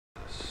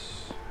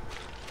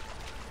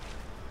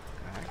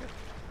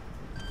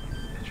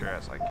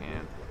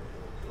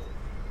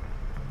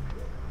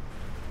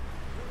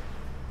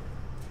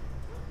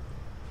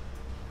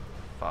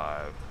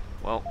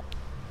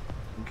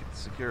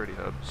security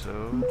hub,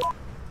 so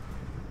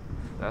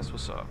that's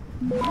what's up.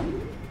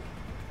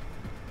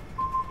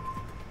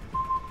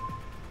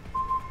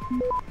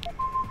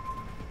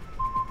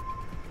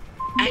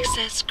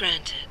 Access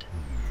granted.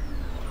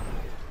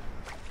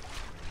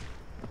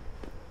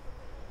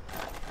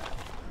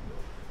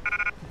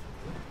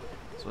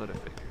 That's what I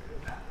figured.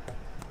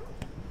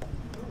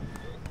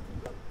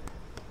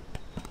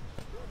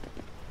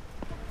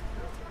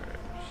 Alright,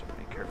 just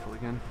be careful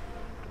again.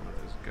 Don't know if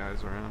there's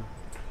guys around.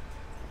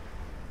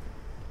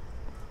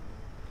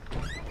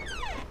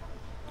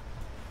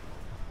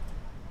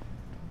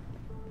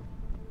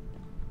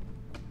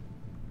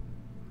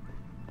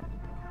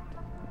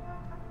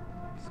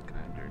 This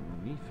guy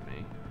underneath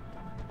me.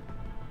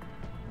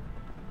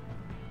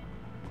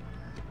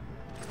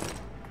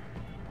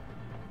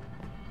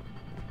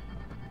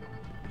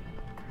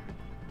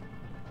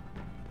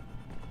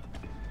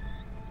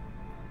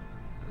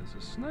 There's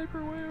a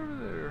sniper way over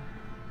there.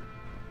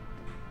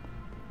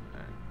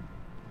 Alright.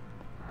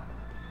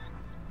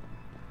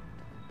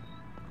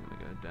 I'm gonna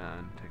go down,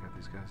 take out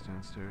these guys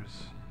downstairs.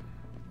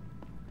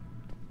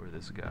 Or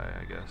this guy,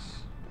 I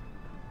guess.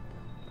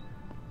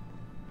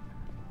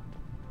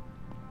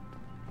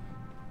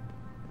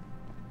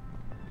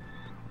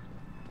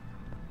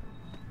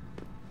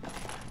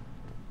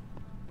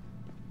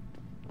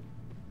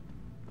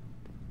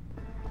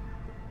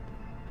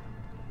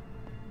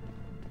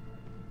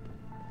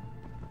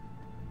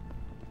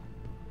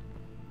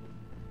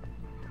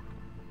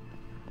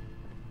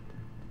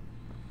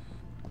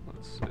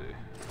 Let's see.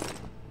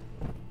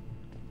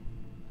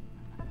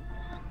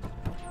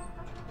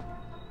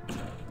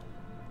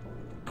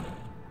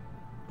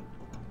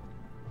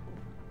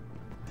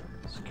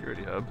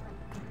 Security hub.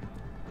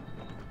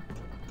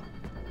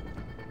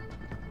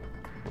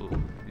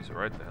 Ooh, he's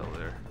right the hell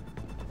there.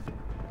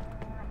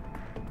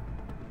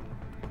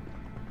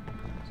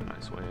 It's a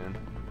nice way in.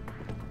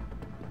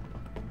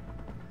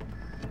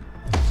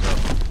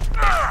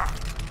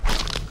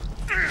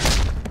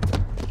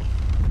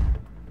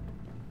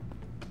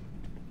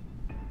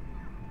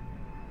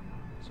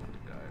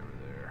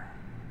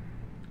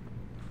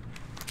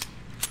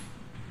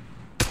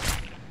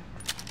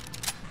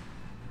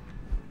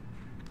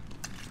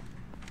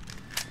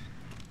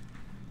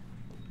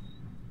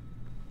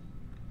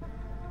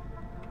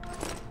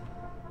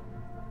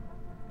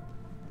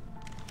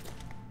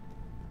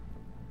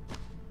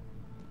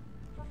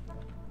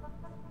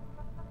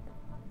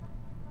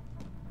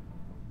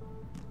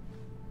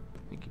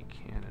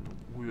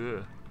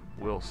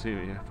 Will see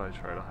me if I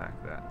try to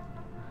hack that.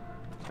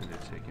 I need to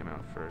take him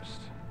out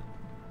first.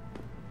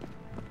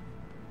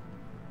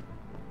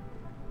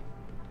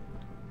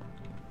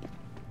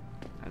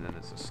 And then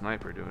there's a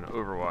sniper doing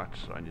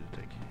Overwatch, so I need to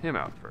take him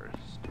out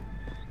first.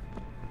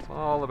 It's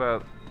all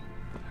about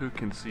who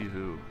can see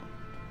who.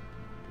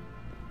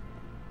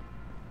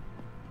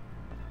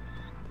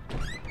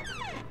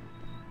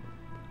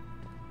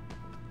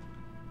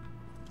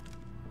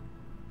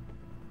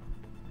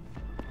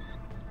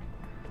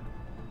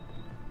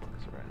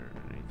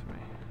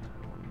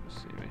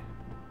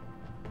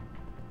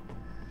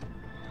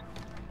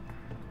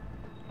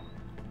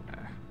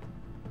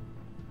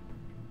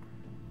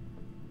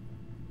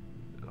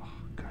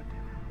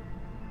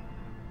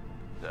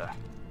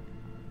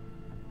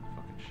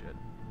 Fucking shit.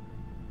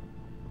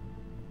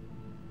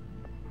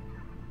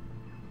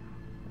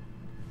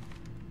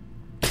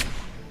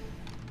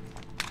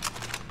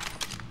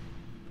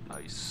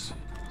 Nice.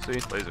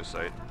 See? Laser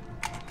sight.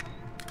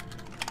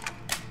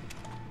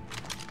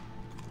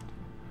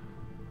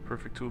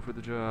 Perfect tool for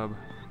the job.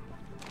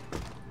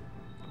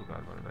 Oh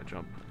god, why did I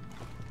jump?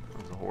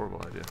 That was a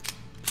horrible idea.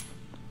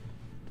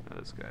 Now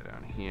this guy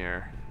down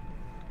here.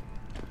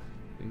 I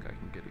think I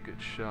can get a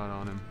good shot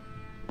on him.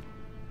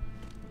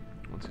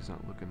 Once he's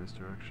not looking this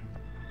direction.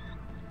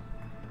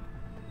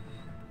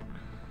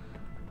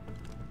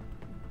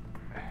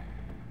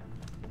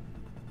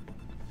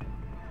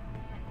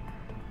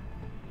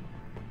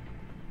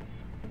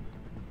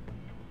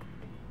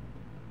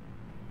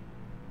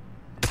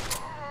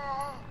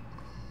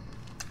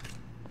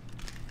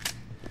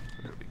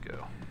 There we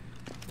go.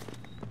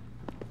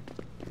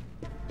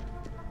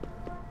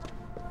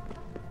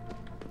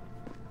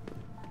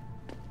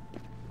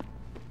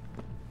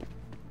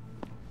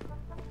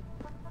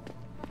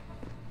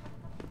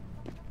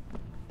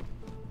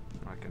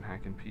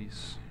 Hack in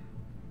peace.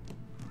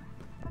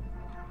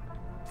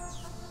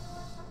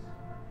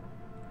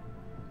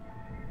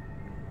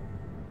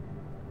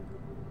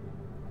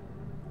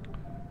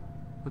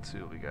 Let's see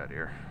what we got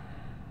here.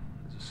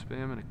 There's a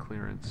spam and a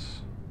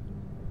clearance.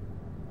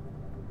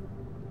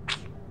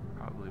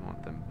 Probably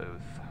want them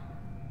both.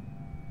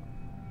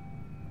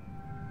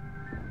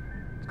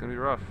 It's gonna be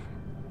rough.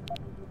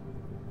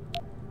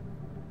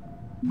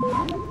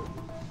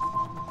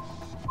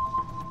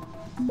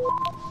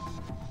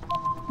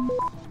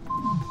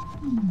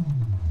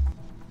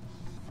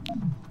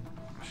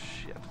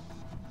 Shit.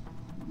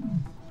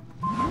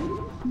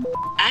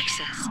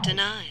 Access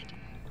denied.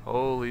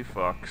 Holy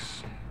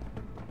fucks.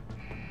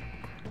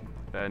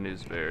 Bad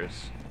news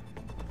bears.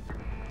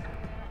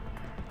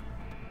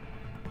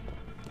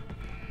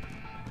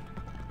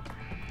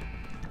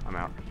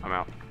 I'm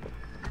out.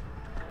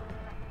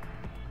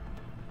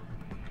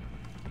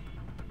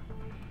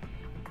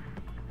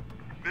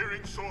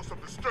 Nearing source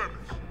of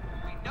disturbance.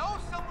 We know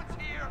someone's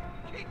here.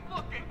 Keep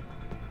looking.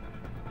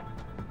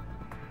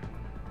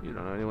 You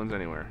don't know anyone's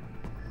anywhere.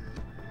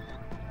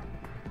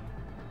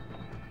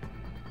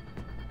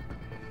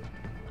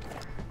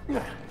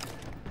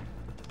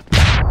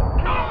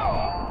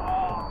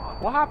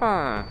 What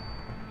happened?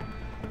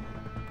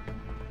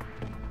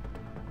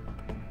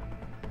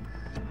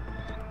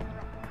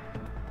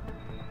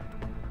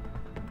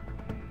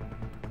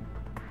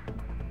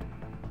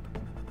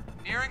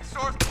 Nearing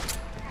source.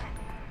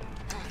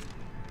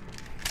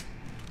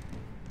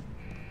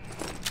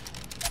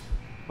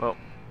 Well,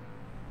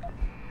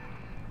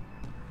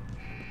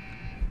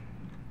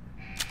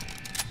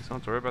 just don't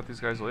have to worry about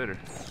these guys later.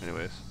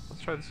 Anyways,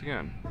 let's try this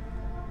again.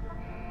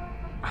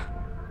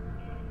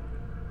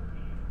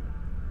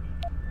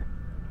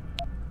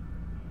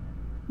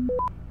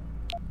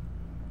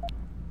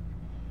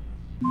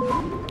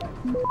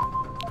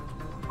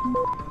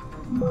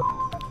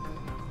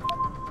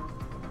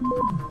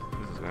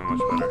 This is going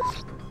much better.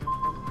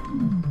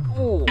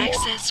 Oh.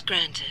 Access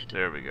granted.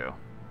 There we go.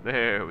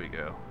 There we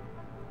go.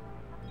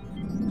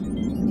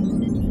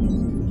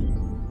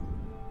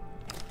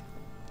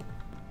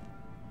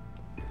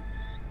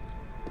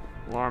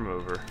 Alarm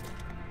over.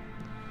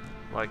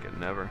 Like it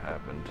never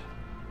happened.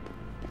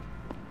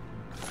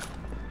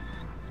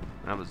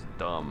 That was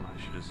dumb.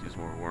 I should just use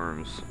more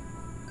worms.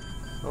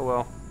 Oh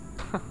well.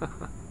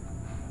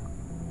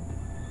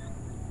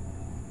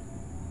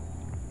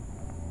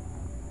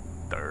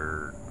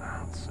 Dirt.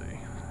 Let's see.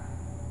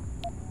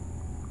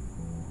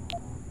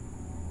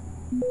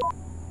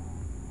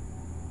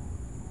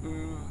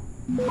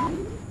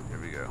 Here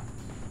we go.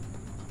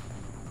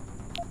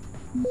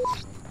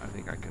 I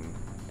think I can make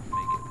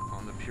it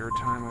on the pure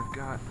time I've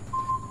got.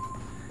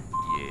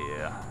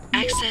 Yeah.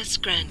 Access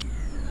granted.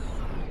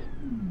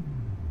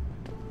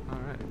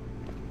 Alright.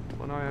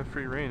 Well, now I have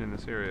free reign in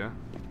this area.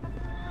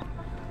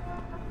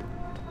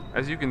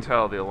 As you can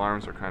tell, the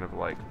alarms are kind of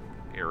like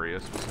area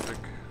specific.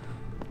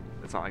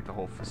 It's not like the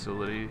whole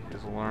facility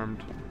is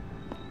alarmed.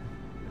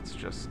 It's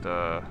just,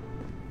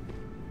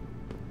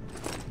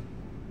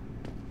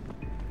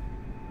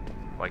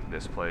 like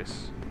this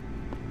place.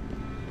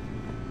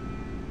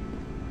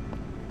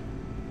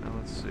 Now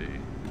let's see.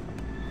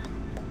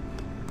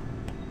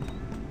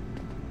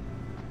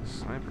 The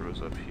sniper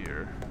was up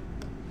here.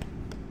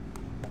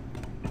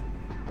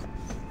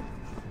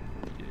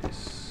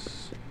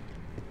 Yes.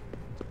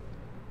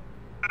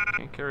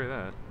 Can't carry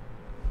that.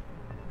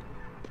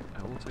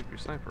 I will take your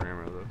sniper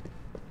ammo though.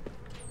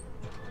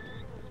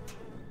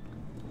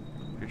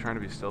 If you're trying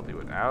to be stealthy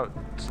without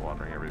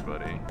slaughtering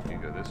everybody, you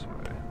go this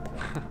way.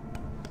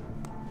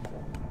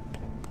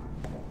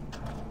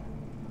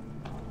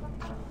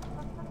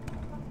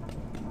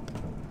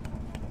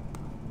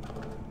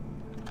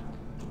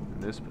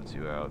 And this puts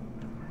you out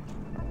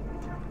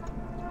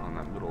on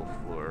that middle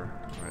floor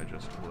where I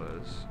just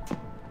was.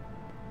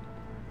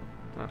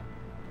 Huh.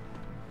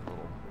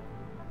 Little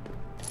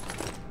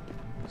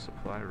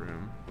supply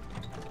room.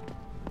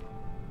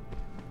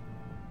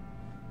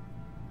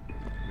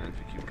 And then if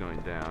you keep going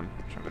down,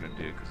 which I'm going to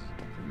do because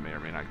it may or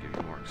may not give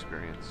you more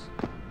experience.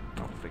 I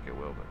don't think it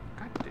will, but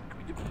god damn,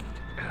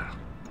 ugh.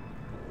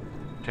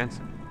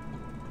 Jensen,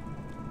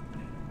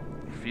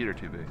 your feet are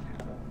too big.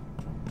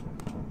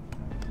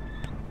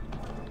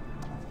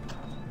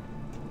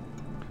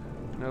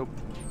 Nope.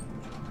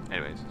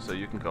 Anyways, so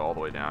you can go all the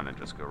way down and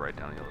just go right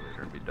down the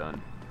elevator and be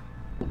done.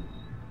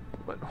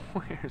 But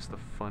where's the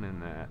fun in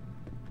that?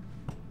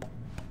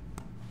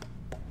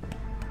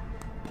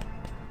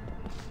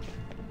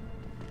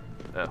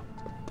 Oh,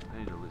 I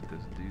need to loot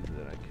this dude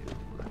that I killed.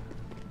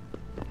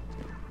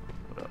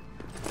 What up?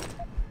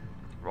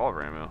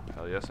 Revolver ammo.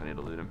 Hell yes, I need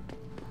to loot him.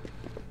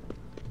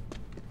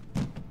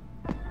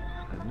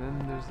 And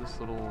then there's this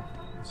little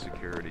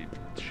security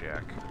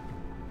shack.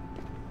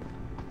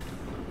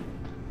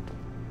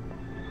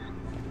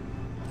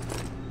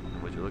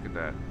 Would you look at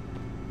that?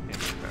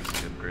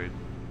 Capacity upgrade.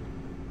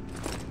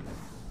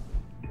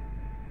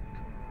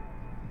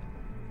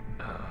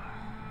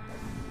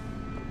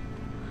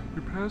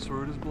 Your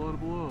password is blah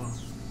blah.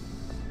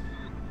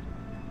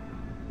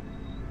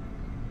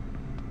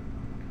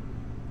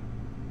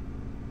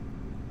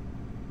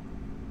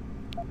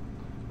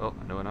 Oh,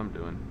 I know what I'm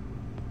doing.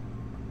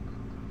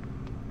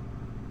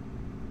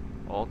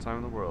 All time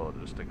in the world,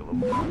 just take a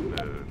level 5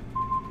 mode.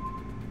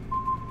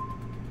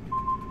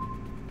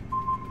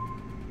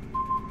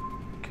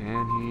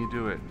 Can he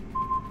do it?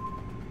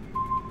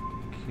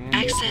 Can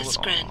Access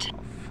granted.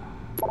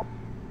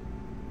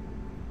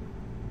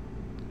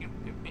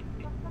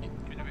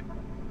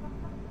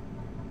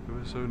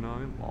 So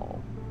 9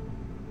 lol.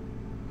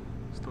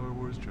 Star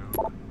Wars joke.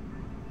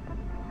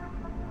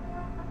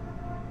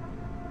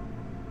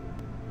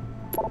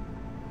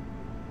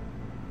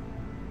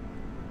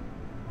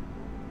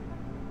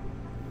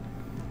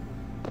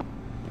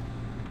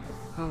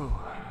 Oh.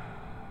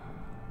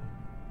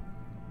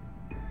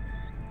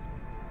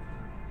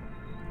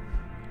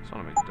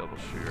 Just want to make double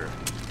sure.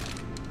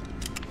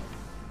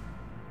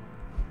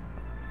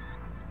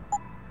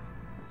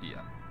 Yeah,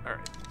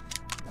 alright.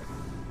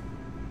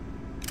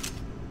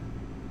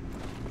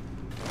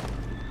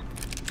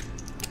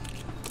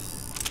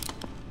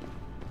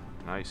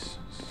 Nice.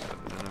 7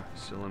 in a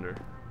cylinder.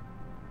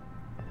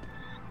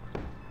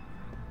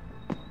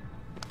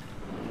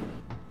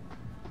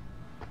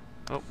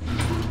 Oh.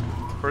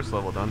 First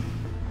level done.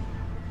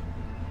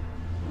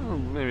 Oh,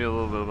 maybe a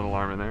little bit of an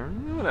alarm in there.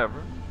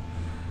 Whatever.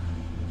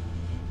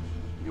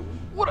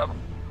 Whatever.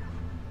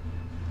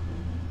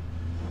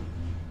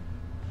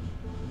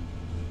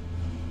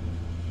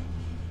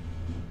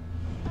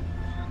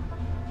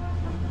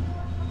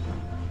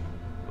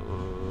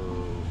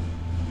 Oh,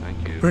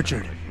 thank you.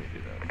 Richard,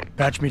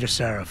 patch me to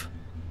Sarif.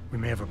 We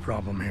may have a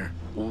problem here.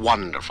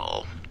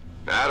 Wonderful.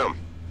 Adam,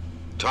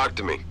 talk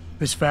to me.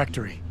 This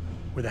factory,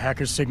 where the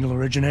hacker's signal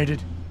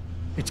originated,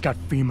 it's got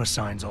FEMA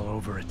signs all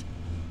over it.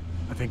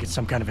 I think it's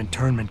some kind of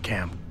internment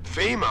camp.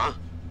 FEMA?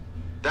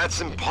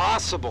 That's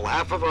impossible.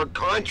 Half of our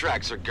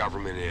contracts are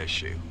government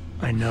issue.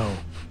 I know,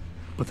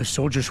 but the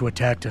soldiers who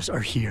attacked us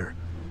are here.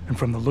 And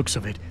from the looks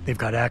of it, they've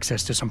got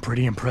access to some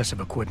pretty impressive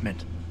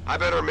equipment. I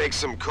better make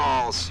some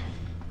calls.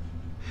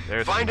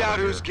 There's Find out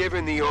another. who's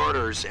giving the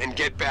orders and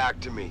get back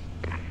to me.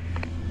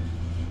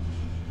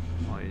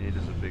 All you need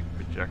is a big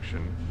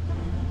projection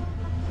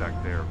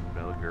back there,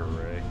 Melger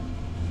Ray.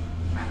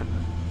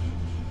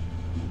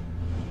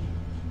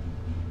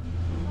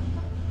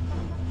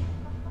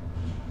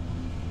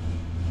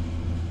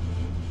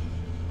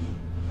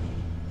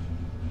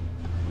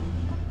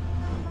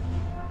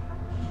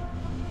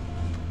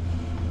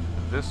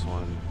 This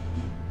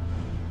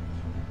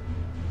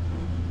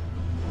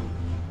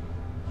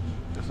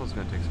one's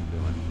gonna take some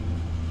doing.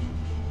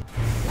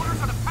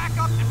 Orders are to pack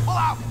up and pull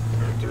out.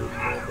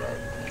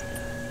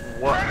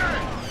 What?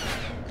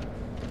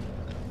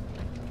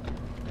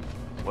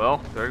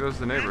 Well, there goes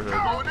the neighborhood.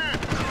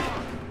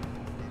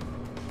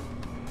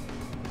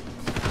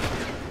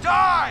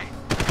 Die!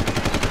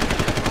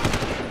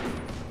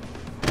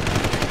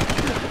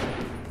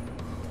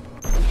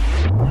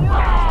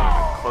 Not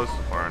even close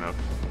to far enough.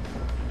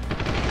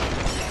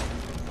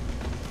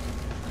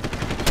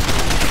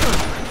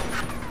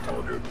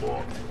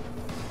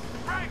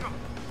 Frag 'em.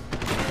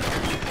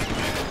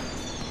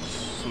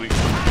 Sweet.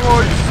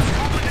 Christ.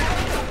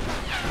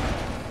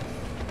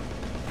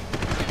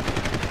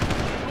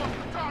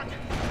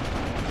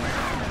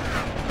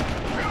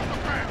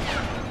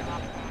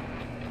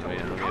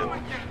 Come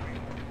and get me.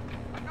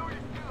 I know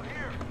you're still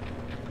here.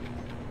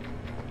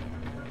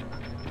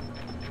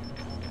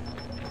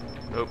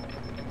 Nope.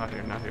 Not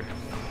here, not here.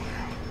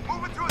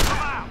 Moving to a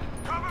cloud.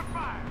 Cover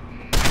fire.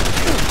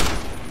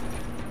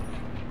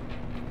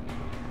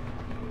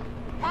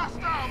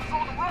 Hostile is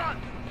on the run.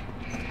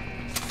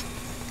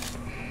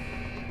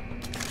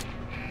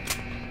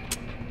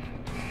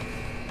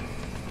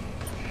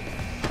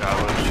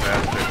 Godless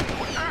bastard.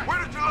 Where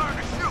did you learn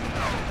to shoot?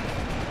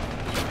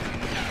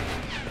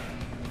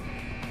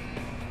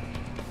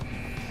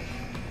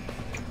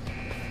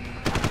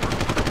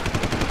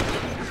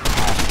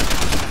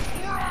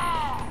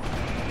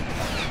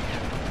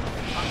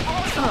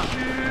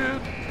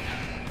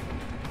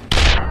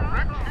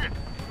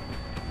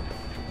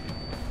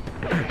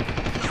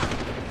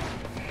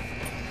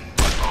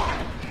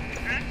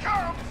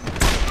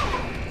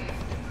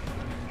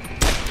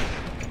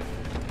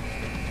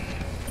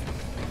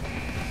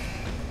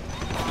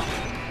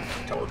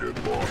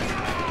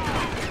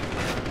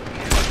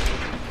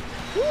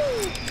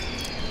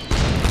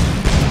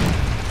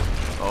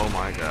 Oh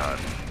my god.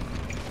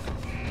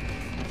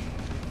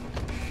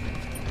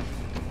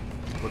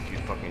 Look, you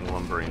fucking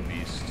lumbering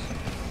beast.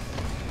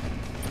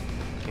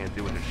 Can't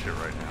deal with this shit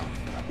right now.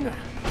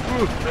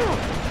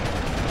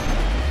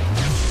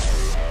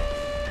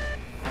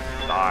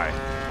 Die.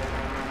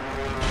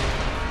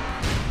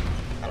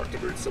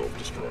 Activate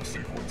self-destruct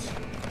sequence.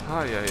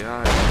 Ay, ay,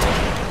 ay.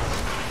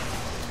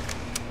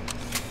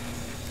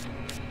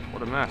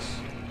 What a mess.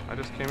 I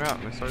just came out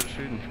and I started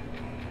shooting.